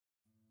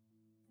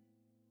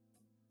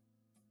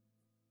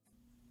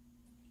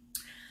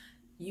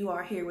You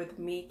are here with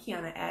me,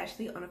 Kiana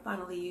Ashley, on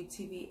FinallyYou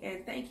TV,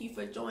 and thank you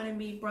for joining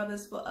me,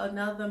 brothers, for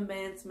another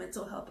Men's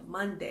Mental Health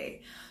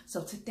Monday.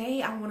 So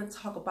today I want to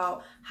talk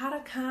about how to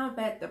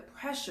combat the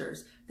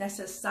pressures that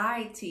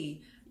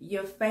society,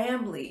 your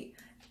family,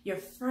 your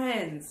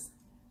friends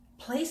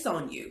place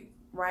on you,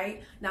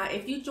 right? Now,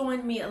 if you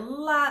joined me a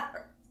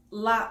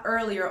lot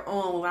earlier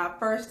on when I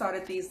first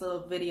started these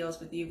little videos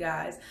with you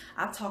guys,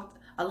 I talked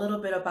a little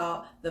bit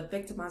about the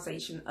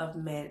victimization of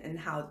men and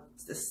how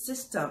the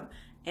system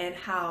and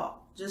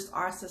how just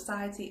our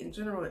society in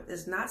general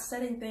is not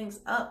setting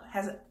things up,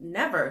 has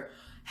never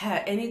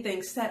had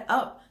anything set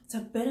up to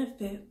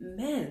benefit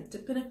men, to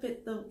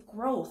benefit the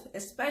growth,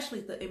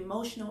 especially the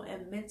emotional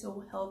and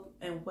mental health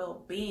and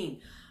well-being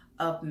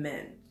of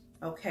men,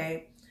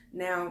 okay?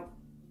 Now,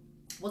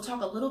 we'll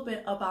talk a little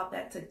bit about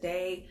that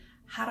today,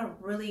 how to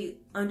really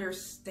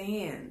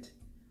understand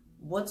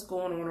what's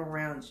going on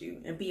around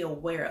you and be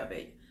aware of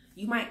it.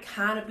 You might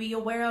kind of be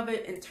aware of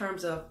it in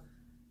terms of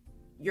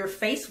you're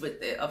faced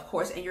with it, of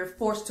course, and you're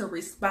forced to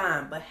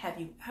respond. But have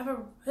you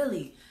ever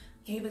really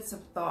gave it some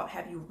thought?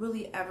 Have you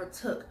really ever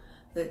took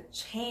the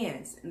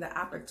chance and the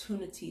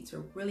opportunity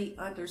to really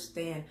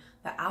understand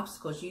the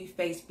obstacles you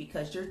face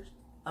because you're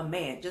a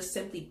man, just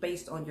simply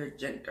based on your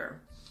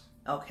gender?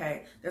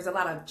 Okay, there's a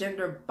lot of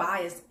gender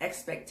biased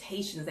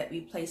expectations that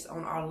we place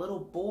on our little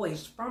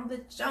boys from the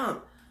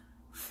jump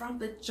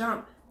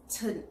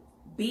to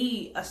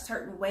be a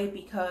certain way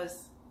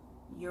because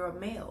you're a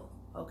male.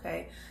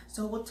 Okay,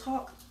 so we'll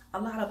talk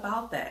a lot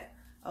about that.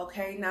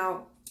 Okay,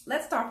 now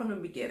let's start from the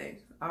beginning.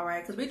 All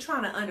right, because we're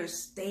trying to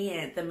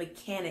understand the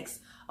mechanics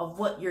of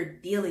what you're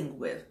dealing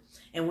with,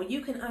 and when you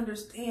can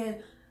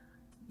understand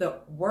the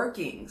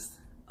workings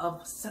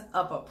of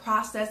a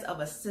process,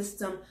 of a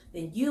system,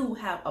 then you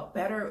have a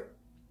better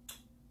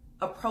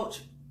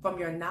approach from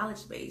your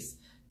knowledge base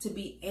to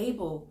be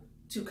able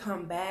to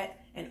combat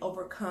and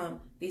overcome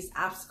these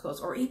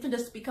obstacles, or even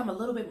just become a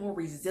little bit more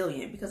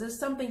resilient, because there's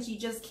some things you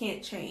just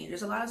can't change.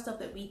 There's a lot of stuff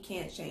that we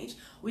can't change.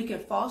 We can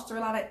foster a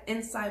lot of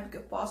insight, we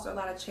can foster a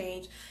lot of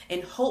change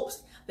in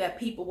hopes that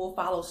people will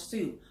follow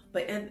suit.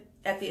 But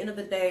at the end of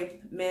the day,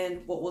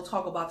 men, what we'll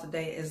talk about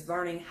today is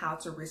learning how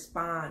to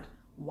respond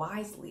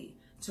wisely,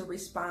 to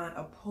respond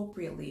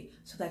appropriately,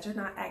 so that you're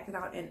not acting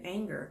out in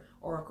anger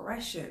or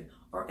aggression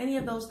or any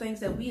of those things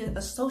that we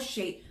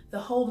associate the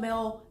whole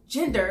male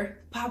gender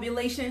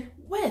population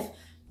with.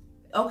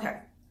 Okay,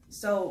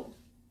 so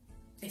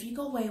if you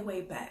go way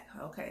back,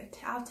 okay,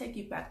 I'll take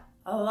you back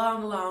a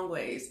long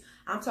ways.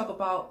 I'm talking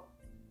about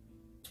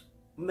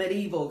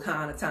medieval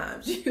kind of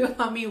times, you know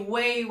what I mean,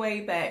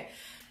 way back,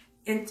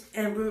 and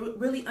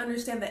really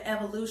understand the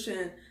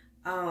evolution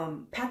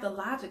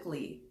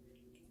pathologically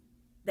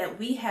that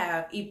we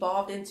have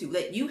evolved into,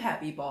 that you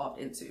have evolved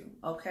into,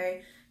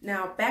 okay?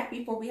 Now, back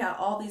before we had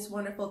all these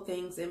wonderful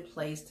things in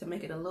place to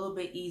make it a little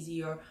bit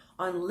easier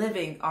on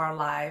living our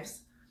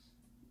lives,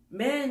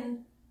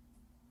 men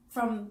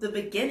from the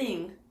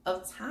beginning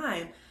of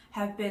time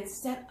have been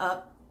set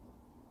up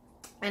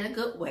in a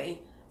good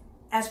way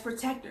as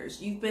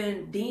protectors. You've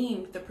been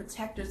deemed the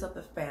protectors of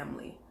the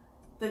family,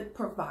 the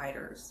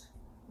providers,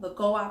 the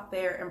go out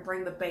there and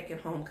bring the bacon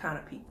home kind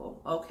of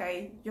people,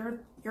 okay?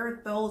 You're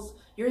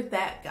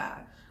that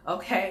guy,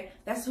 okay?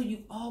 That's who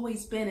you've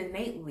always been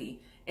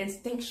innately,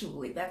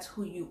 instinctually. That's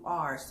who you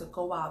are, so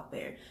go out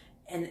there.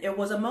 And there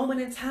was a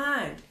moment in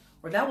time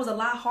where that was a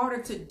lot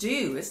harder to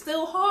do. It's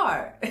still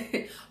hard,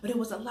 but it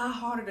was a lot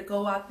harder to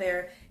go out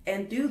there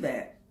and do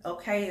that,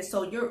 okay? And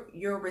so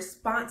your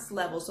response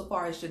level, so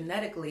far as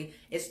genetically,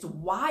 it's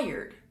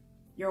wired.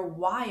 You're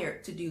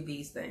wired to do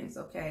these things,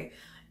 okay?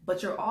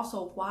 But you're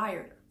also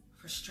wired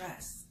for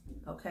stress,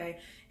 okay?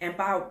 And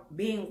by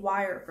being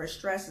wired for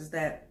stress is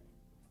that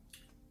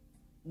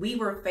we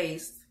were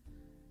faced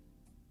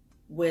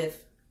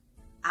with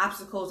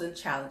obstacles and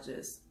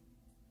challenges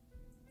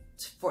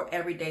for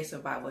everyday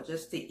survival,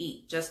 just to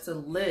eat, just to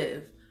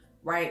live,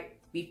 right?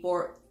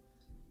 Before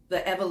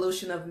the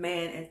evolution of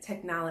man and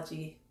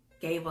technology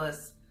gave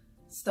us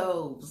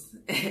stoves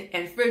and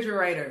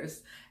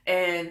refrigerators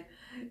and,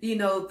 you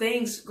know,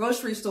 things,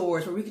 grocery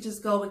stores where we could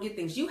just go and get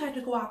things. You had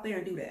to go out there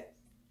and do that.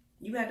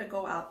 You had to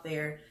go out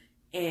there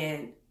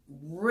and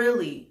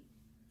really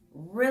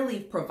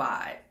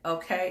provide,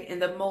 okay, in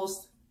the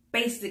most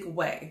basic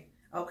way,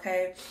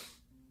 okay?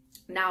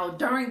 Now,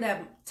 during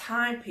that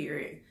time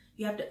period,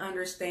 you have to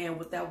understand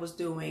what that was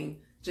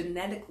doing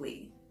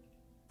genetically,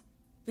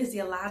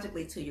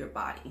 physiologically to your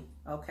body,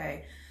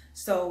 okay?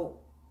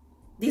 So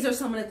these are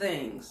some of the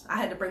things. I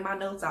had to bring my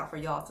notes out for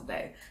y'all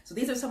today. So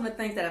these are some of the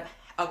things that have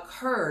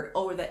occurred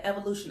over the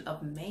evolution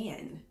of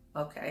man,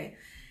 okay,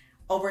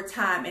 over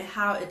time, and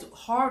how it's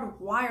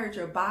hardwired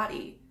your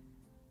body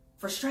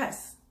for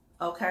stress,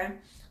 okay?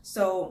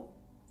 So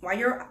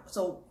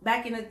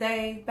back in the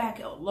day,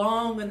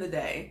 long in the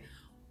day,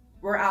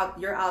 you're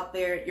out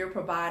there, you're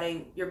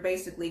providing, you're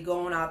basically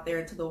going out there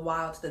into the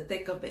wild, to the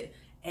thick of it,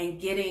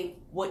 and getting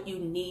what you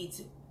need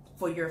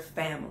for your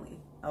family,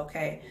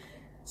 okay?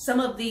 Some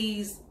of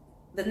these,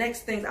 the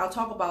next things I'll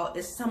talk about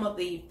is some of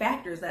the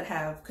factors that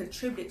have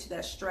contributed to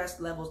that stress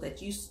levels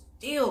that you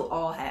still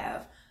all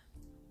have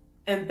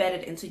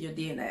embedded into your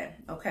DNA,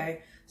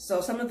 okay? So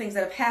some of the things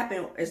that have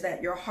happened is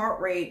that your heart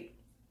rate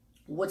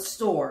would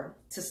soar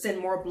to send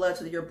more blood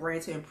to your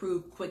brain to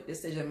improve quick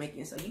decision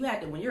making. So you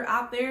had to, when you're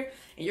out there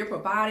and you're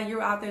providing,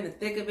 you're out there in the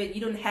thick of it,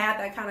 you didn't have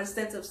that kind of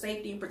sense of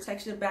safety and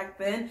protection back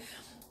then.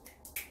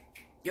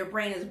 Your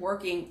brain is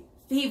working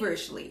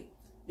feverishly.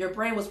 Your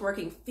brain was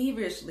working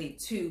feverishly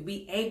to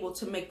be able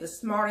to make the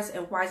smartest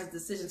and wisest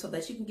decisions so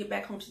that you can get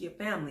back home to your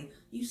family.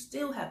 You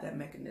still have that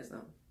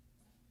mechanism.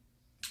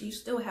 You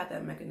still have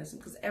that mechanism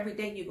because every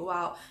day you go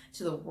out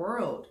to the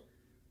world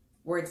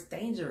where it's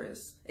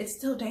dangerous. It's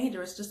still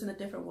dangerous, just in a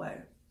different way.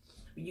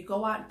 When you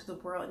go out into the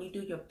world and you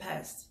do your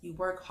best, you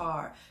work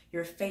hard,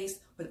 you're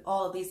faced with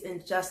all of these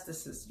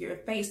injustices, you're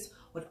faced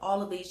with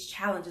all of these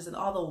challenges and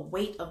all the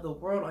weight of the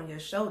world on your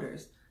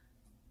shoulders.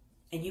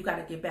 And you got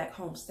to get back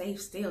home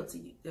safe still to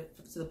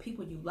the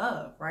people you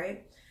love,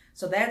 right?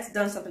 So that's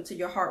done something to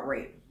your heart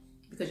rate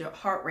because your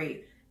heart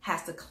rate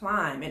has to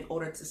climb in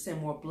order to send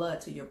more blood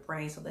to your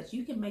brain so that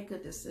you can make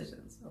good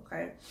decisions,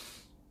 okay?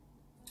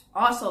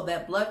 Also,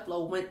 that blood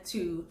flow went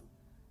to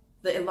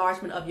the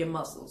enlargement of your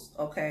muscles,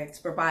 okay,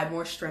 to provide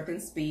more strength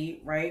and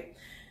speed, right?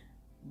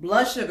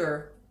 Blood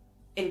sugar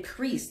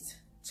increased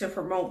to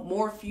promote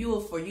more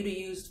fuel for you to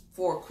use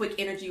for quick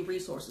energy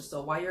resources.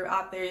 So while you're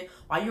out there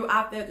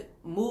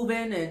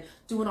moving and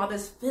doing all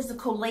this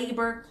physical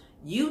labor,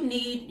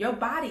 your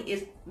body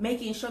is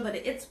making sure that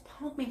it's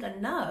pumping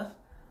enough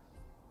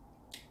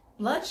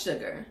blood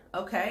sugar,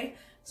 okay,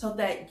 so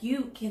that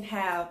you can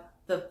have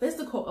the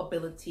physical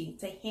ability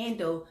to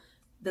handle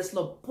this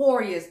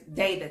laborious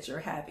day that you're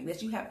having,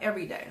 that you have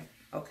every day,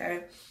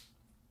 okay?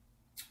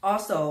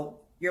 Also,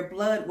 your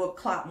blood will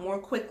clot more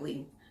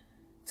quickly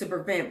to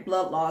prevent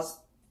blood loss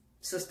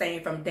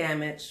sustained from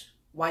damage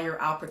while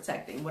you're out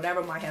protecting,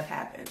 whatever might have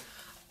happened.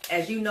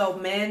 As you know,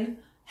 men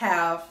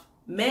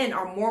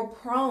are more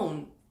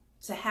prone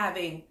to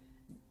having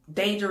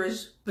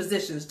dangerous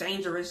positions,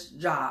 dangerous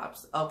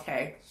jobs,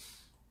 okay?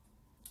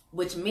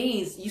 Which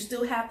means you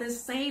still have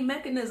this same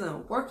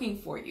mechanism working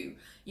for you.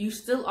 You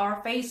still are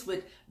faced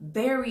with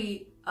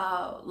very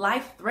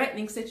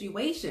life-threatening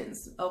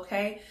situations,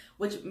 okay?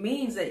 Which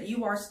means that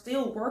you are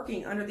still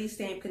working under these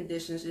same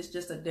conditions. It's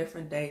just a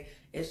different day.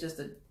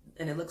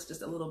 And it looks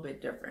just a little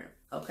bit different,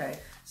 okay?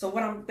 So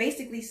what I'm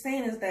basically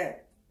saying is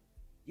that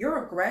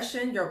your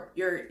aggression,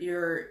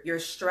 your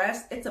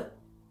stress, it's a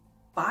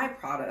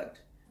byproduct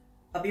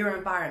of your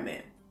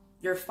environment,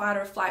 your fight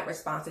or flight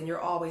response, and you're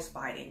always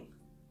fighting.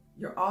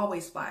 You're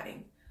always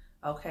fighting,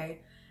 okay?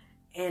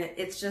 And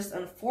it's just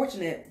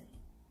unfortunate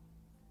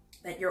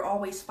that you're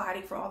always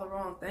fighting for all the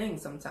wrong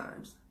things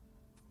sometimes.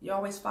 You're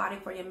always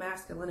fighting for your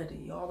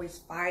masculinity. You're always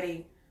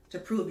fighting to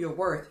prove your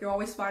worth. You're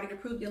always fighting to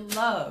prove your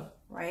love,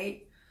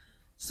 right?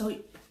 So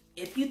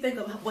if you think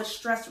of what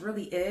stress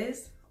really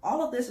is,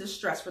 all of this is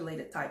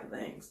stress-related type of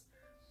things.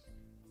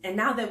 And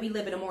now that we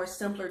live in a more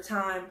simpler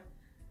time,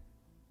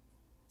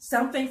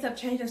 some things have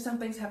changed and some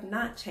things have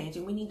not changed.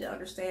 And we need to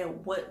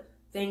understand what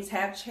things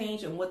have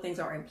changed and what things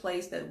are in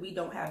place that we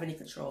don't have any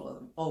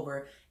control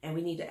over. And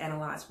we need to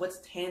analyze what's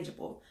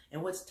tangible.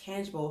 And what's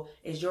tangible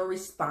is your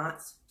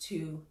response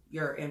to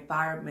your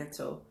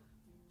environmental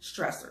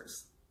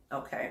stressors,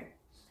 okay?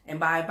 And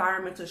by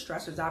environmental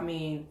stressors, I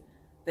mean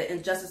the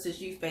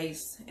injustices you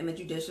face in the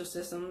judicial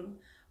system,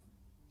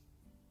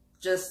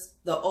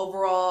 just the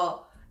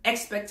overall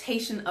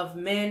expectation of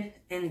men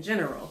in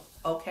general,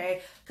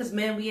 okay? Because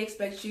men, we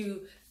expect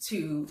you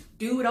to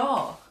do it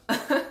all,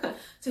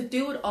 to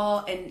do it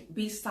all and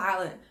be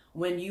silent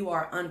when you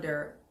are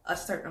under a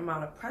certain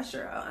amount of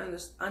pressure,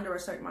 under a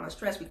certain amount of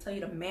stress. We tell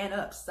you to man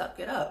up, suck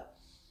it up.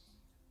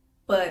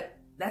 But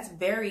that's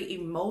very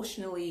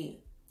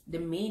emotionally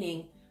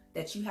demeaning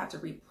that you have to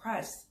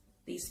repress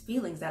these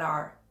feelings that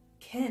are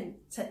kin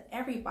to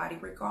everybody,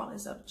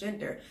 regardless of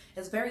gender.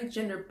 It's very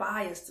gender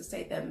biased to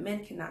say that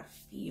men cannot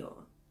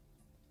feel.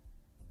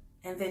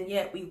 And then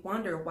yet we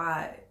wonder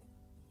why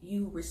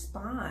you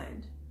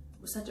respond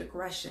with such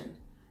aggression,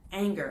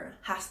 anger,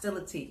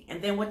 hostility.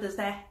 And then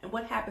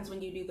what happens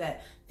when you do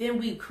that? Then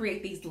we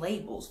create these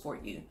labels for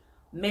you.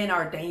 Men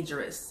are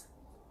dangerous.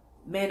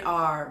 Men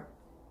are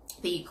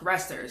the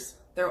aggressors.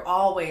 They're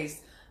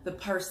always the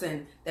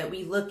person that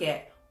we look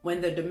at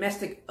when the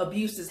domestic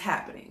abuse is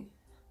happening.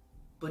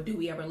 But do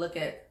we ever look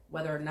at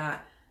whether or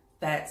not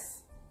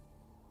that's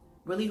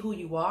really who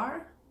you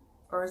are?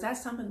 Or is that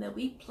something that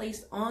we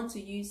placed onto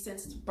you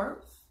since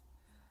birth?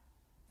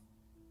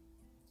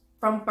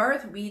 From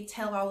birth, we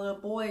tell our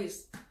little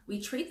boys,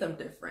 we treat them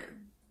different.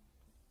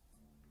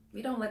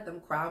 We don't let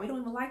them cry. We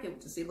don't even like it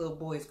to see little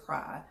boys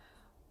cry.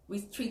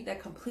 We treat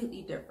that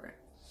completely different.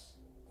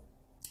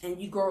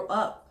 And you grow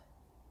up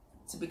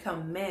to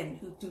become men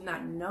who do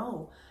not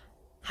know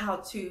how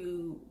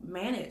to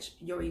manage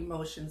your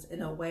emotions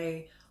in a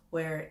way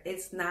where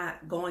it's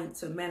not going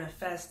to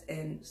manifest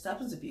in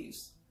substance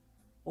abuse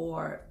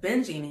or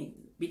binge eating,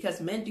 because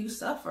men do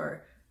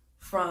suffer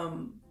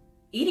from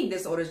eating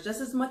disorders just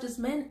as much as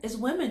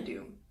women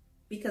do,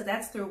 because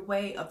that's their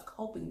way of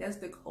coping. That's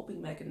their coping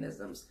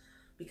mechanisms,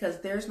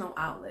 because there's no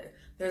outlet.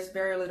 There's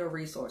very little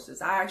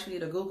resources. I actually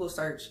did a Google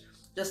search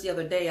just the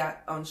other day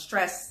on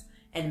stress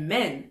and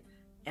men,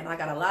 and I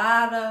got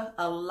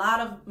a lot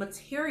of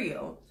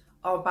material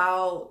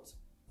about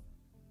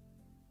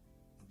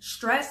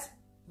stress,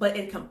 but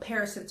in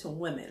comparison to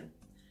women.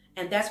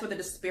 And that's where the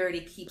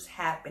disparity keeps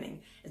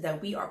happening, is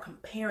that we are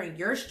comparing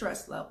your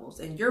stress levels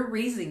and your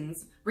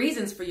reasons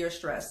for your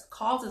stress,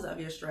 causes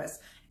of your stress,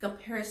 in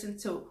comparison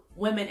to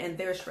women and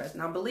their stress.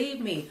 Now,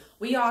 believe me,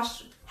 we all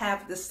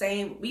have the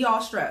same, we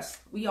all stress.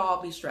 We all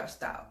be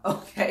stressed out,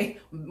 okay?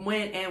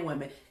 Men and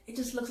women. It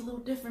just looks a little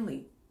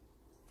differently.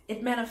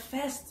 It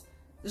manifests,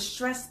 the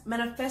stress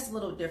manifests a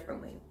little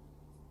differently.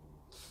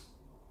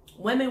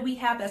 Women, we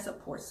have that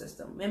support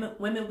system.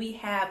 Women, we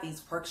have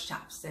these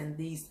workshops and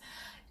these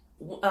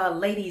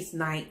ladies'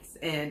 nights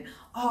and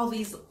all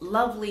these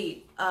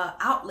lovely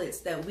outlets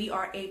that we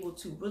are able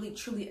to really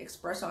truly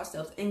express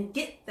ourselves and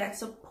get that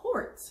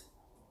support.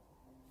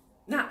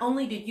 Not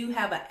only do you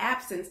have an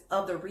absence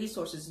of the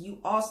resources, you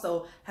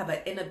also have an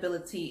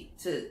inability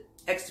to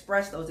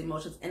express those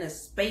emotions in a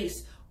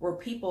space where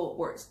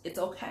it's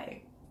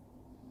okay,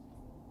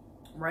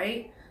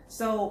 right?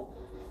 So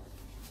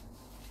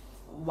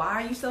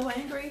why are you so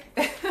angry?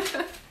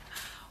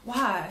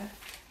 Why?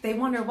 They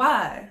wonder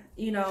why.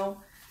 You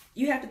know,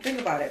 you have to think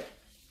about it.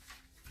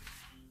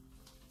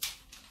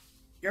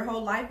 Your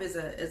whole life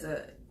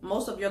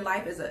most of your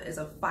life is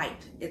a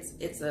fight.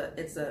 It's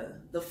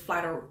the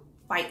flight or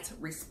fight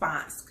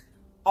response,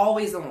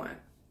 always on,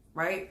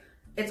 right?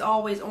 It's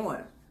always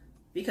on,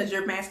 because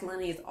your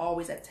masculinity is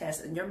always at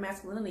test, and your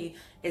masculinity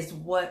is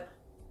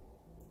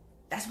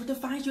that's what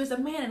defines you as a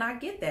man. And I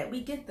get that.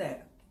 We get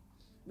that.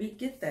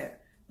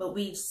 But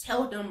we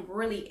seldom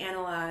really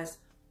analyze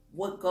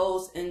what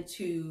goes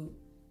into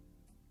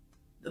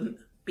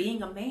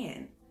being a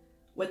man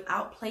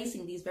without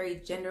placing these very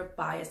gender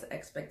biased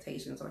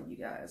expectations on you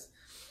guys.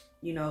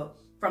 You know,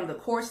 from the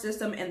court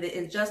system and the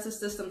injustice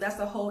system, that's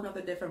a whole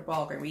nother different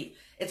ballgame.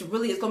 It's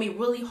going to be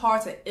really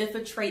hard to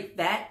infiltrate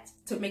that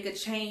to make a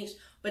change,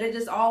 but it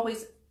just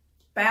always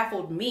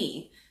baffled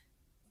me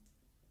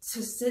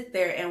to sit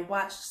there and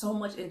watch so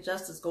much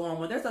injustice go on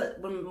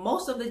when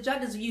most of the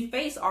judges you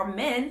face are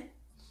men.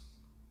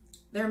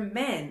 They're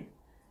men.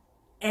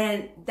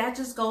 And that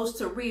just goes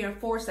to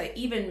reinforce that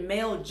even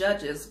male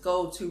judges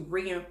go to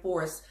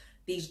reinforce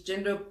these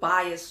gender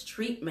biased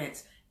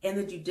treatments in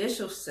the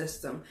judicial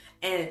system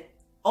and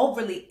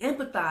overly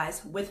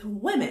empathize with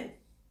women.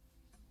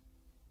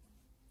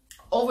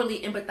 Overly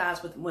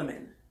empathize with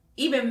women.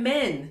 Even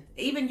men,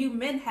 even you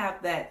men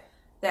have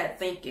that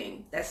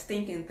thinking, that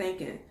stinking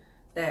thinking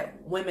that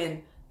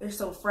women, they're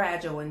so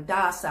fragile and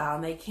docile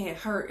and they can't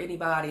hurt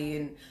anybody,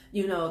 and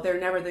you know, they're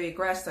never the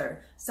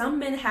aggressor. Some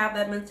men have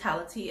that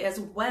mentality as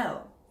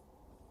well.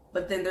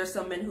 But then there's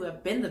some men who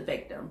have been the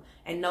victim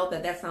and know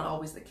that that's not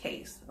always the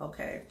case,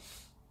 okay?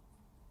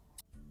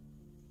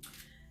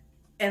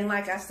 And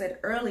like I said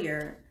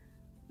earlier,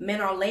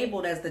 men are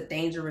labeled as the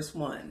dangerous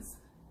ones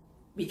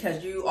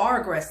because you are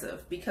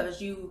aggressive,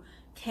 because you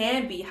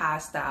can be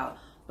hostile.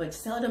 But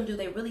seldom do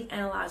they really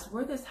analyze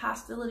where this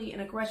hostility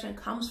and aggression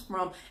comes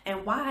from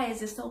and why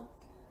is it so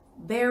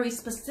very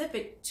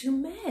specific to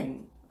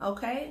men,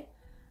 okay?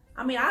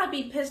 I mean, I'd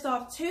be pissed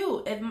off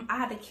too if I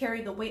had to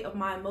carry the weight of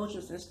my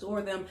emotions and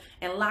store them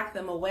and lock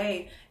them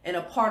away in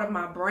a part of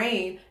my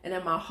brain and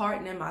in my heart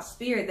and in my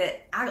spirit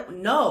that I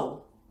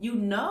know, you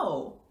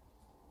know,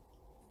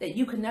 that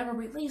you can never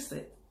release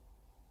it.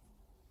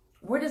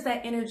 Where does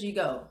that energy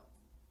go?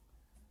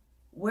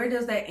 Where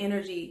does that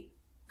energy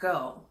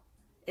go?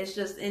 It's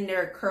just in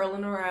there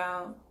curling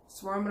around,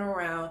 swarming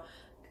around,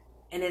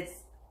 and it's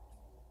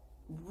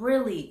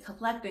really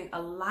collecting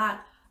a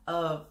lot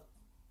of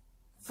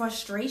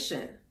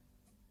frustration,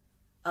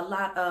 a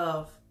lot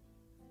of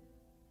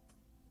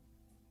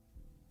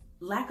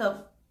lack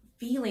of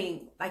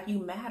feeling like you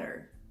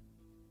matter.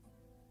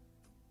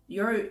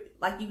 You're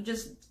like, you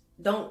just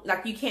don't,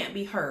 like, you can't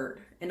be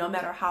heard. And no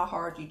matter how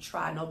hard you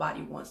try,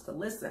 nobody wants to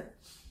listen.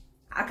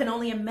 I can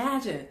only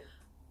imagine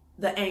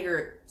the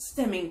anger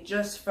stemming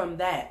just from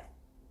that,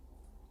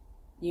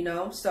 you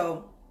know?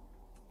 So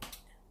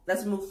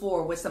let's move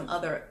forward with some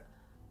other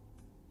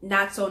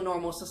not so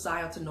normal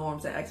societal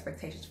norms and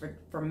expectations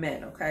for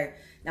men, okay?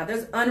 Now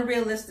there's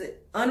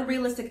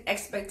unrealistic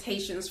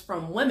expectations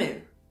from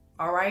women,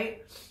 all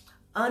right?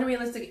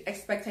 Unrealistic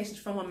expectations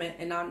from women,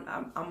 and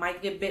I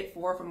might get bit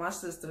from my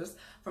sisters,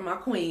 from my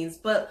queens,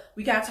 but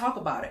we gotta talk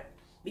about it.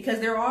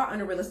 Because there are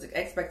unrealistic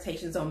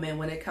expectations on men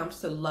when it comes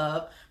to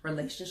love,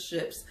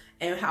 relationships,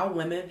 and how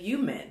women view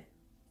men.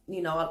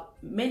 You know,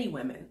 many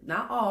women,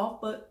 not all,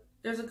 but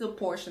there's a good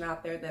portion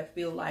out there that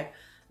feel like,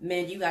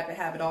 men, you got to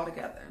have it all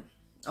together.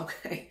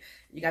 Okay?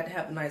 You got to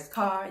have a nice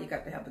car, you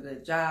got to have a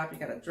good job, you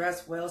got to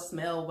dress well,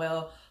 smell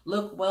well,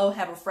 look well,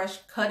 have a fresh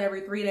cut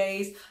every 3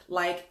 days.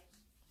 Like,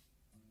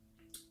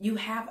 you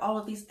have all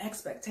of these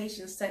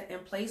expectations set in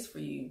place for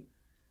you.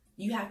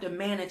 You have to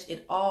manage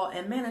it all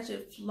and manage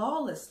it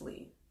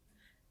flawlessly,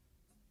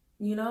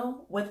 you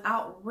know,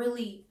 without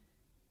really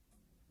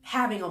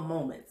having a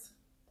moment.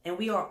 And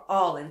we are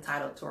all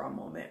entitled to our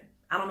moment.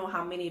 I don't know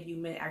how many of you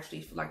men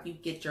actually feel like you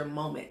get your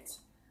moment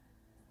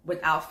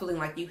without feeling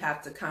like you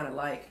have to kind of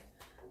like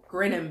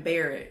grin and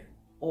bear it,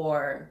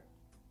 or,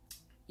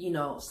 you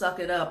know, suck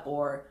it up.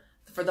 Or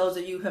for those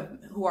of you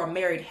who are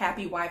married,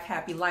 happy wife,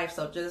 happy life,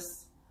 so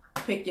just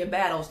pick your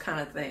battles kind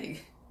of thing.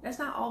 That's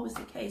not always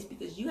the case,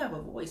 because you have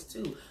a voice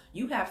too.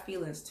 You have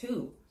feelings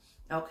too,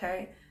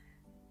 okay?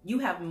 You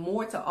have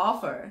more to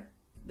offer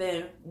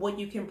than what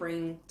you can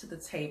bring to the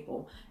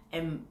table.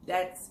 And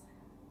that's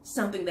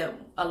something that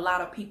a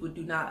lot of people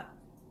do not,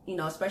 you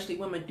know, especially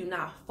women, do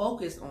not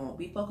focus on.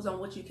 We focus on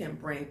what you can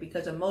bring,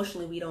 because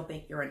emotionally we don't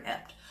think you're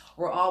inept.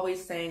 We're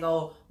always saying,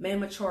 oh, men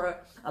mature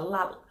a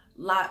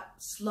lot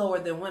slower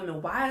than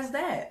women. Why is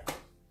that?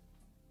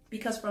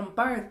 Because from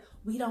birth,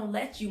 we don't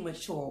let you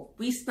mature.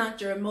 We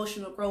stunt your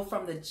emotional growth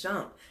from the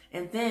jump.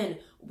 And then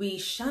we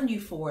shun you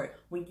for it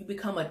when you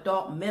become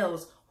adult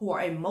males who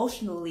are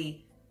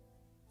emotionally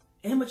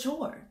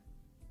immature.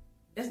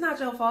 It's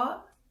not your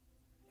fault.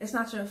 It's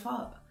not your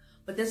fault.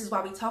 But this is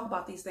why we talk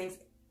about these things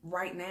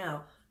right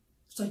now,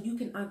 so you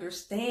can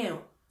understand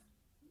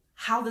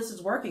how this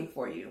is working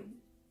for you.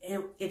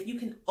 And if you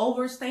can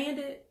understand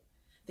it,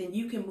 then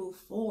you can move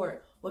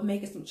forward with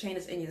making some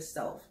changes in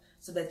yourself,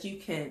 so that you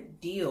can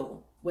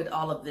deal with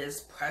all of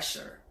this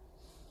pressure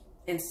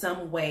in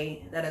some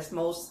way that is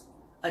most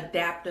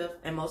adaptive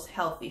and most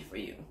healthy for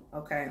you,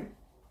 okay?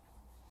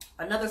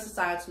 Another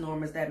societal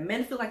norm is that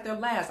men feel like they're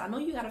last. I know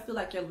you gotta feel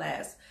like you're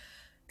last,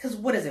 because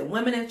what is it?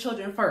 Women and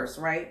children first,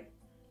 right?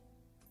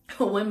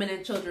 Women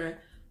and children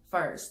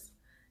first.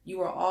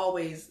 You are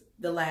always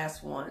the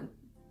last one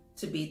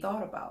to be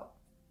thought about,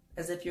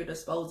 as if you're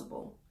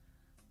disposable.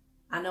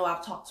 I know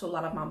I've talked to a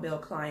lot of my male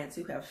clients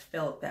who have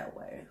felt that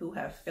way, who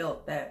have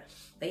felt that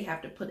they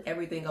have to put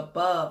everything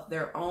above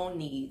their own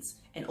needs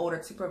in order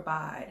to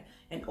provide,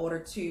 in order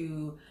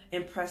to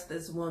impress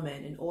this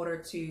woman, in order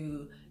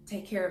to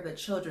take care of the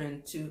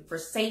children, for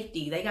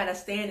safety. They got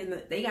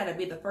to they got to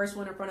be the first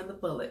one in front of the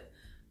bullet,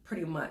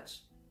 pretty much,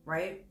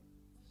 right?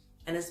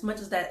 And as much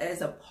as that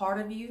is a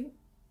part of you,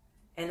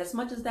 and as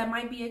much as that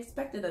might be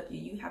expected of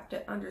you, you have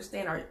to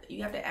understand, or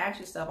you have to ask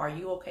yourself, are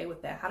you okay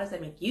with that? How does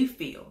that make you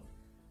feel?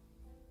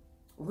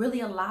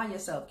 Really allow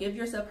yourself, give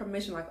yourself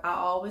permission. Like I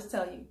always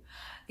tell you,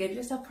 give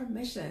yourself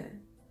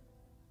permission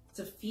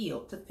to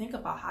feel, to think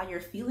about how you're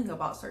feeling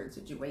about certain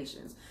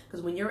situations.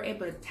 Because when you're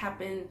able to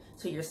tap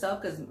into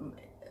yourself, because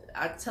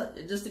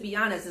just to be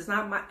honest,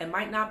 it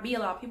might not be a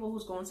lot of people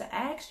who's going to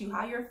ask you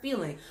how you're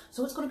feeling.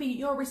 So it's going to be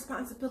your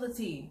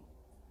responsibility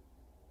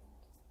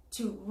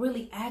to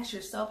really ask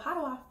yourself, how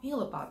do I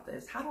feel about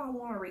this? How do I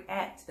want to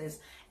react to this?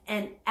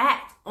 And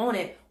act on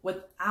it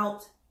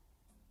without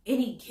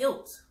any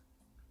guilt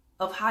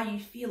of how you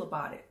feel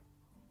about it,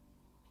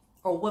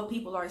 or what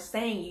people are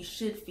saying you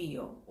should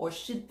feel or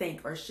should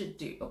think or should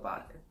do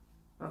about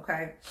it,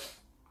 okay?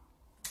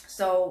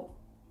 So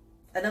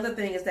another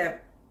thing is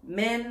that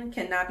men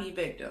cannot be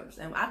victims.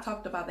 And I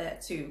talked about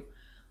that too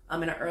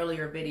in an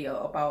earlier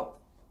video about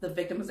the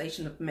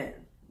victimization of men,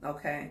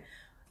 okay?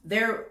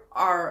 There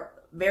are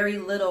very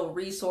little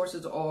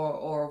resources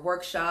or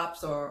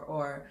workshops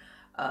or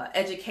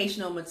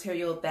educational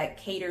material that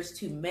caters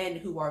to men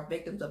who are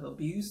victims of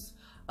abuse,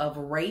 of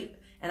rape.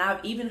 And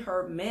I've even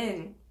heard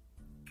men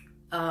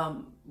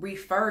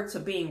refer to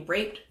being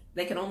raped.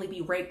 They can only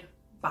be raped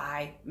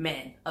by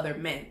men, other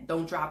men.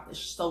 Don't drop the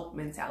soap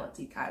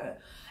mentality kind of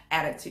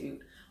attitude.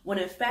 When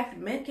in fact,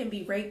 men can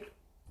be raped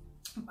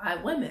by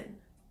women.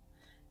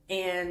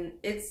 And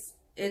it's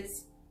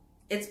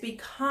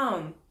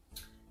become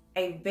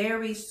a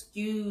very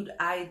skewed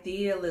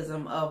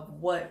idealism of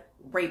what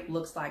rape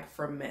looks like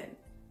for men,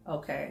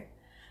 okay?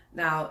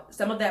 Now,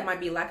 some of that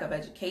might be lack of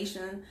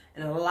education,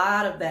 and a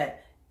lot of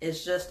that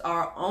is just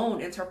our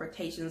own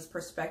interpretations,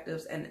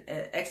 perspectives, and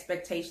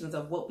expectations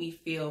of what we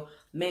feel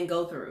men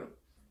go through,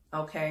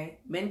 okay?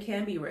 Men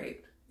can be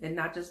raped, and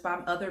not just by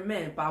other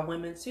men, by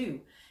women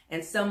too.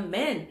 And some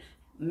men,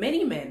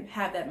 many men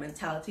have that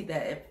mentality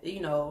that if,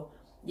 you know,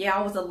 yeah,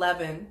 I was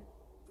 11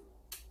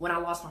 when I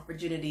lost my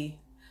virginity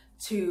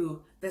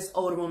to this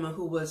older woman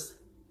who was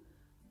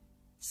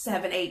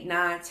 7, 8,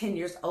 9, 10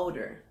 years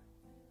older.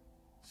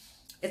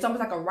 It's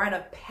almost like a rite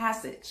of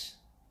passage,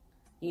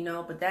 you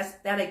know, but that's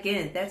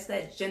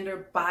that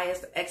gender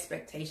biased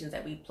expectations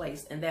that we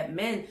place, and that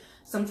men,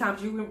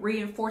 sometimes you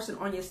reinforce it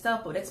on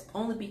yourself, but it's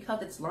only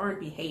because it's learned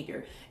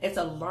behavior. It's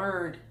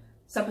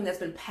something that's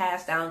been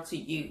passed down to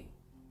you,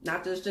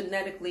 not just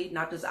genetically,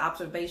 not just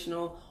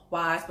observational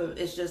wise, but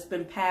it's just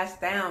been passed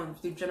down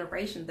through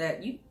generations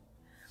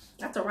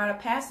that's a rite of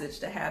passage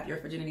to have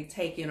your virginity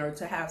taken, or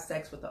to have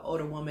sex with an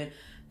older woman.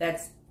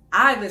 That's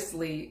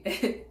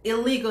obviously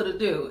illegal to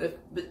do,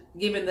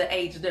 given the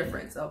age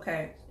difference,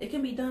 okay? It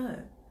can be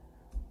done.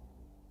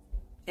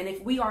 And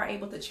if we are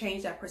able to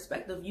change that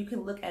perspective, you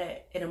can look at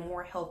it in a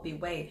more healthy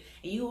way,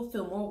 and you will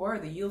feel more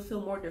worthy. You'll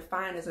feel more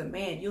defined as a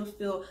man. You'll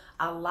feel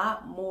a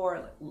lot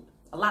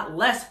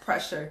less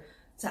pressure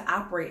to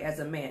operate as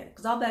a man,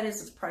 because all that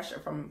is pressure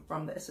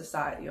from the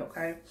society,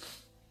 okay?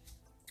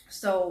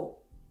 So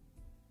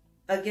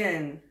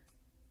again,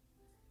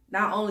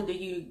 not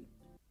only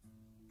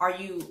are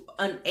you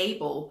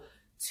unable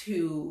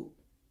to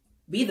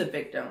be the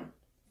victim?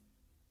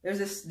 There's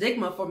a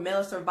stigma for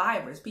male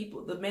survivors,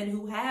 people, the men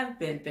who have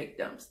been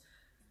victims.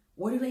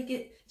 Where do they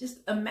get,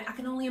 I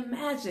can only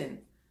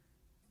imagine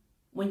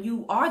when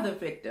you are the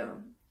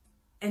victim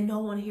and no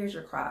one hears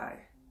your cry.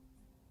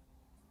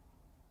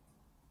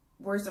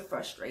 Where's the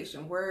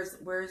frustration?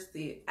 Where's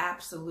the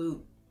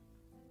absolute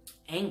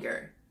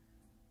anger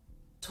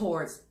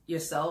towards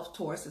yourself,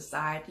 towards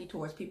society,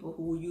 towards people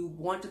who you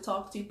want to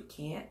talk to but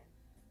can't?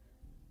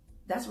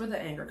 That's where the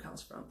anger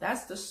comes from.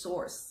 That's the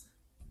source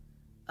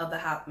of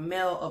the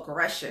male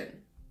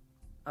aggression,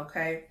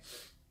 okay?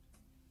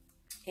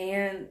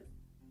 And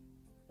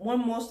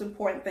one most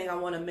important thing I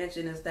want to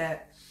mention is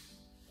that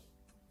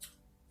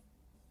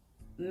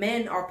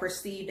men are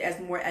perceived as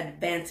more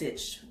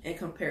advantaged in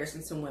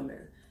comparison to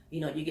women. You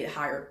know, you get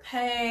higher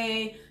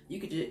pay, you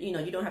could, you know,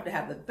 you don't have to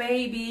have the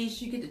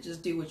babies, you get to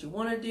just do what you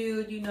want to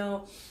do, you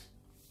know.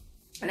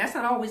 And that's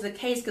not always the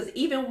case, because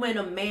even when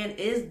a man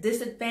is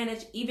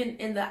disadvantaged, even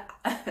in the,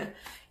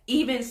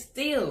 even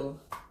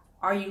still,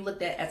 are you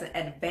looked at as an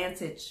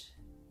advantage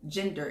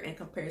gender in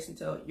comparison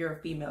to your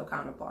female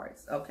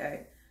counterparts,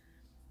 okay?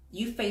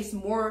 You face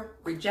more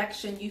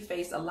rejection, you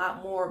face a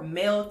lot more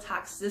male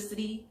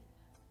toxicity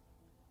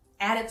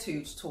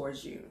attitudes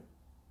towards you.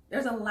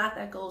 There's a lot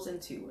that goes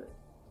into it.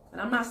 And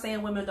I'm not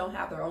saying women don't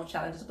have their own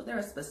challenges, but they're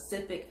a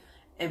specific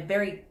and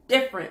very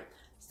different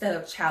set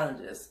of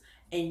challenges.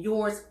 And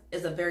yours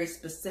is a very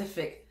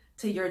specific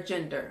to your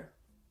gender.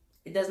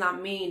 It does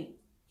not mean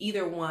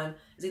either one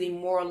is any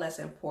more or less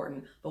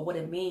important, but what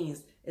it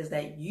means is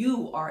that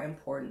you are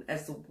important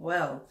as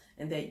well,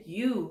 and that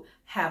you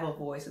have a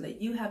voice, and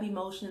that you have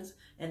emotions,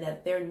 and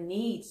that there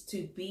needs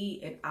to be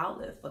an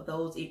outlet for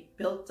those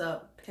built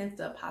up,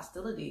 pent up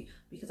hostility,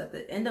 because at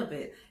the end of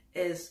it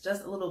is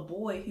just a little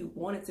boy who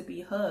wanted to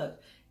be hugged.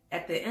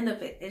 At the end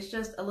of it, it's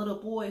just a little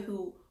boy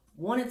who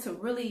wanted to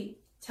really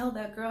tell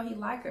that girl he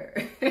liked her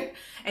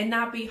and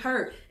not be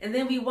hurt. And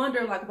then we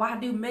wonder, like, why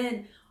do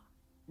men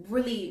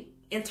really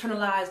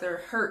internalize their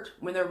hurt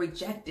when they're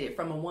rejected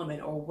from a woman,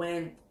 or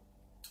when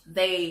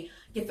they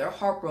get their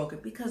heart broken?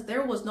 Because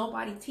there was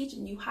nobody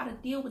teaching you how to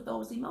deal with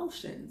those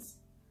emotions.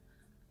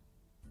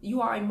 You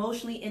are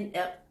emotionally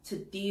inept to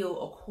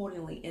deal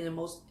accordingly in the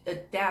most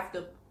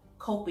adaptive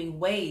coping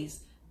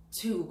ways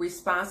to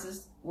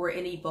responses where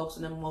it evokes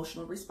an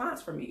emotional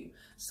response from you.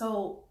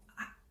 So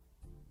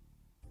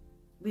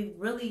we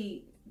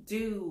really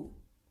do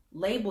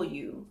label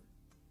you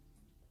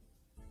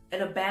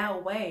in a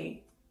bad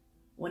way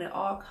when it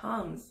all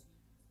comes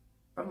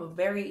from a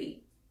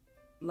very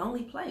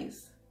lonely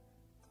place,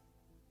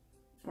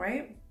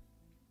 right?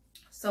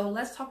 So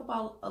let's talk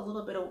about a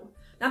little bit of,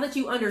 now that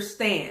you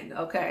understand,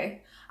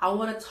 okay, I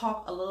want to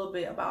talk a little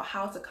bit about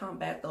how to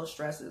combat those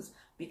stresses,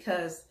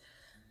 because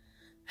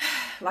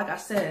like I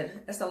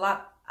said, it's a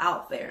lot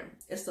out there.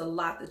 It's a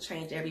lot to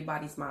change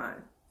everybody's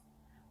mind.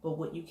 But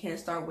what you can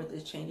start with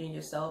is changing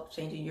yourself,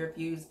 changing your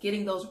views,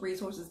 getting those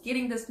resources,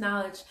 getting this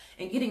knowledge,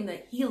 and getting the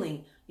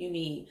healing you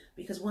need.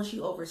 Because once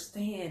you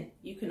understand,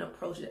 you can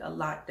approach it a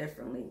lot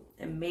differently.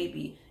 And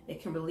maybe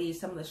it can relieve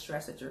some of the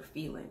stress that you're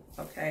feeling,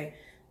 okay?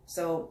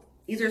 So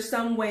these are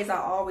some ways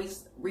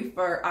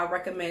I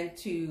recommend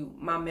to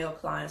my male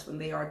clients when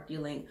they are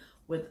dealing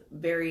with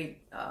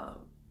very,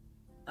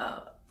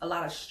 a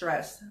lot of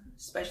stress,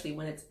 especially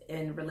when it's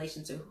in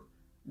relation to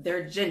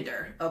their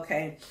gender,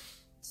 okay?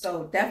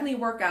 So definitely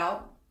work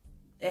out.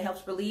 It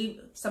helps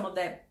relieve some of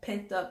that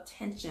pent up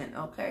tension,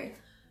 okay?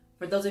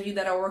 For those of you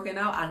that are working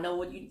out, I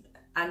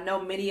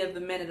know many of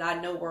the men that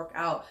I know work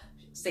out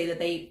say that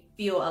they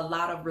feel a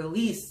lot of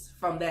release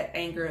from that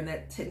anger and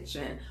that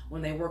tension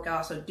when they work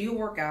out. So do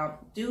work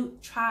out. Do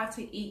try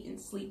to eat and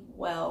sleep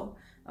well,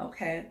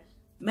 okay?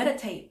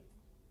 Meditate.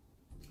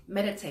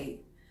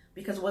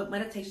 Because what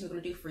meditation is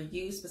going to do for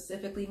you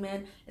specifically,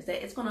 men, is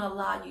that it's going to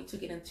allow you to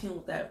get in tune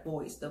with that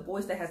voice, the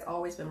voice that has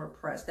always been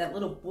repressed, that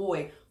little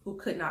boy who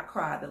could not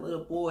cry, the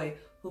little boy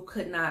who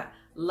could not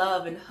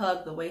love and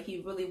hug the way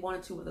he really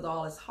wanted to with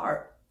all his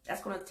heart.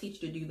 That's going to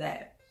teach you to do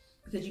that,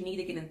 because you need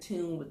to get in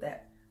tune with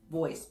that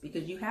voice,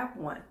 because you have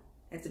one,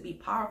 and to be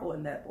powerful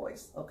in that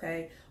voice,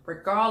 okay?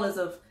 Regardless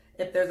of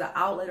if there's an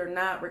outlet or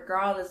not,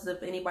 regardless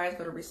if anybody's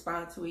going to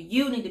respond to it,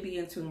 you need to be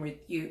in tune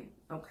with you,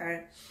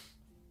 okay?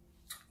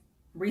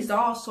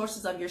 Resolve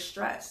sources of your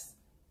stress.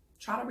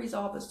 Try to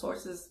resolve the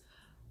sources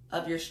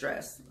of your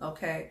stress,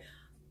 okay?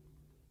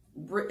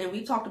 And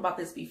we talked about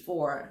this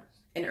before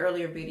in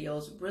earlier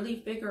videos. Really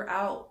figure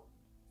out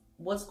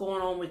what's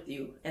going on with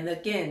you. And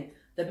again,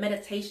 the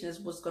meditation is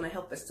what's going to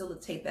help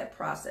facilitate that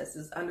process,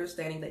 is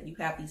understanding that you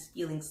have these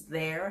feelings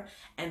there,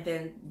 and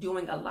then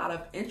doing a lot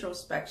of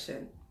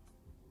introspection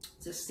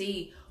to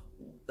see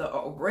the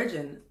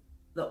origin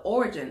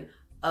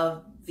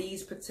of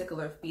these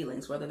particular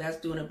feelings, whether that's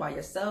doing it by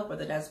yourself,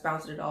 whether that's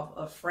bouncing it off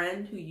a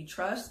friend who you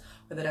trust,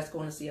 whether that's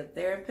going to see a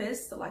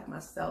therapist like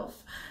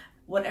myself,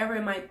 whatever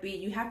it might be.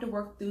 You have to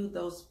work through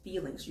those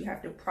feelings. You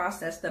have to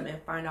process them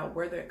and find out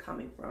where they're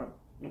coming from,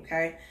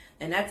 okay?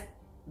 And that's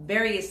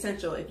very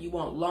essential if you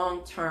want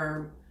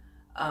long-term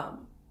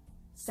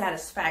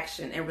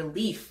satisfaction and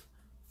relief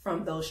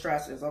from those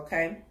stressors,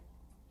 okay?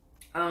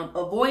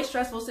 Avoid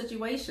stressful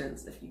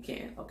situations if you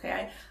can,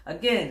 okay?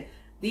 Again,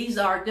 these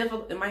are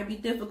difficult. It might be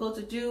difficult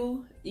to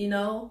do, you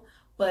know,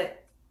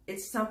 but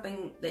it's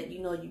something that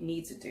you know you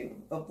need to do.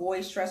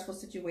 Avoid stressful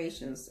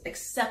situations.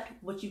 Accept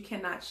what you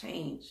cannot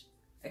change.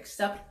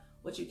 Accept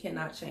what you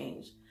cannot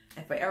change.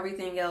 And for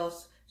everything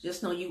else,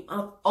 just know you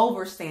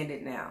overstand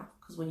it now.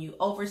 Because when you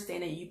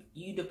overstand it,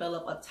 you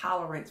develop a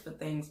tolerance for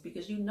things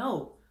because you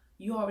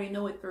already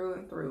know it through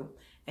and through.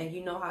 And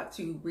you know how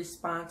to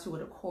respond to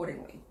it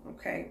accordingly,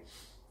 okay?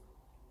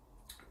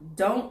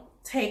 Don't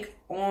take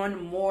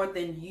on more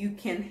than you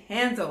can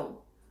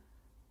handle.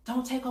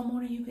 Don't take on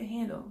more than you can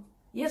handle.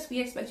 Yes, we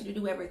expect you to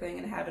do everything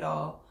and have it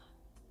all.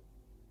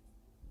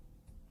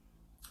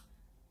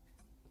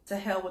 To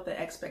hell with the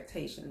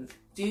expectations.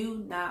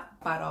 Do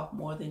not bite off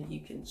more than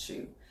you can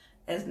chew.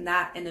 It's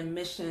not an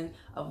admission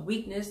of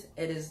weakness.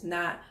 It is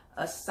not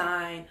a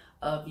sign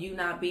of you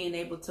not being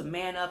able to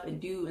man up and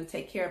do and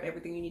take care of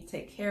everything you need to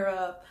take care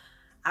of.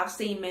 I've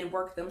seen men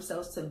work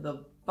themselves to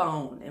the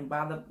bone, and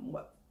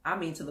I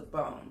mean to the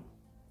bone,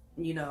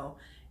 you know,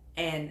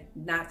 and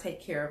not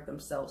take care of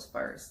themselves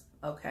first,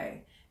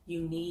 okay?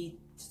 You need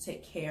to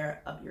take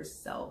care of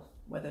yourself,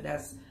 whether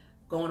that's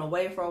going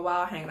away for a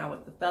while, hanging out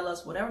with the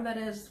fellas, whatever that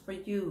is for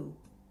you,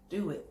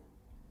 do it.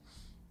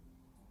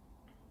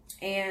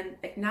 And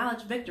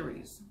acknowledge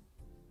victories.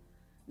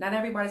 Not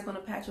everybody's going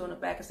to pat you on the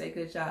back and say,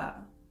 good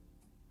job.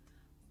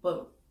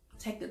 But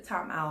take the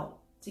time out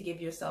to give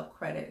yourself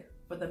credit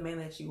for the man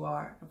that you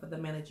are and for the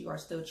man that you are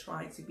still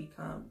trying to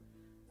become.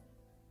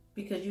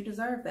 Because you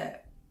deserve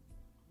that.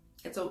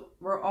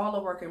 We're all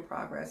a work in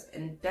progress,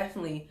 and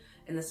definitely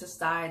in the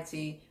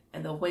society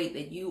and the weight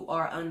that you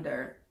are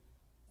under,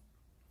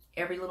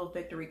 every little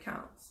victory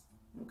counts,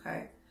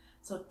 okay?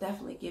 So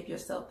definitely give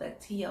yourself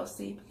that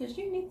TLC because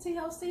you need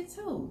TLC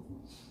too,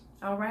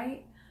 all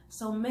right?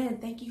 So men,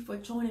 thank you for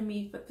joining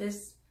me for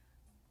this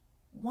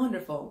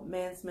wonderful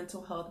Men's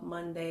Mental Health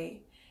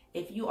Monday.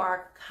 If you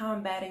are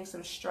combating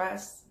some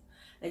stress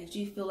that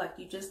you feel like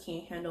you just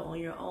can't handle on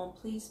your own,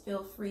 please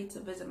feel free to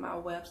visit my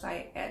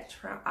website at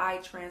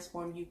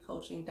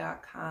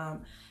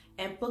itransformyoucoaching.com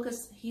and book a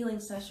healing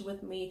session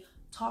with me.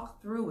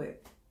 Talk through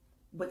it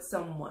with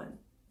someone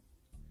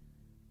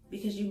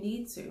because you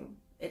need to.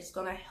 It's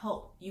going to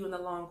help you in the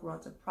long run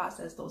to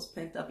process those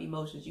pent up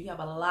emotions. You have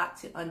a lot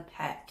to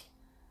unpack.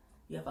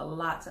 You have a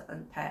lot to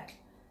unpack.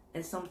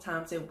 And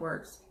sometimes it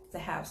works to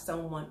have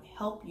someone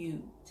help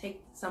you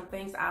take some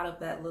things out of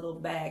that little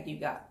bag you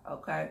got,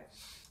 okay?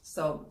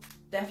 So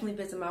definitely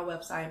visit my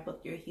website and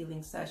book your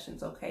healing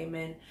sessions, okay,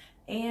 men?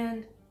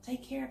 And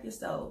take care of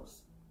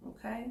yourselves,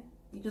 okay?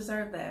 You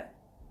deserve that.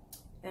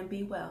 And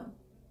be well.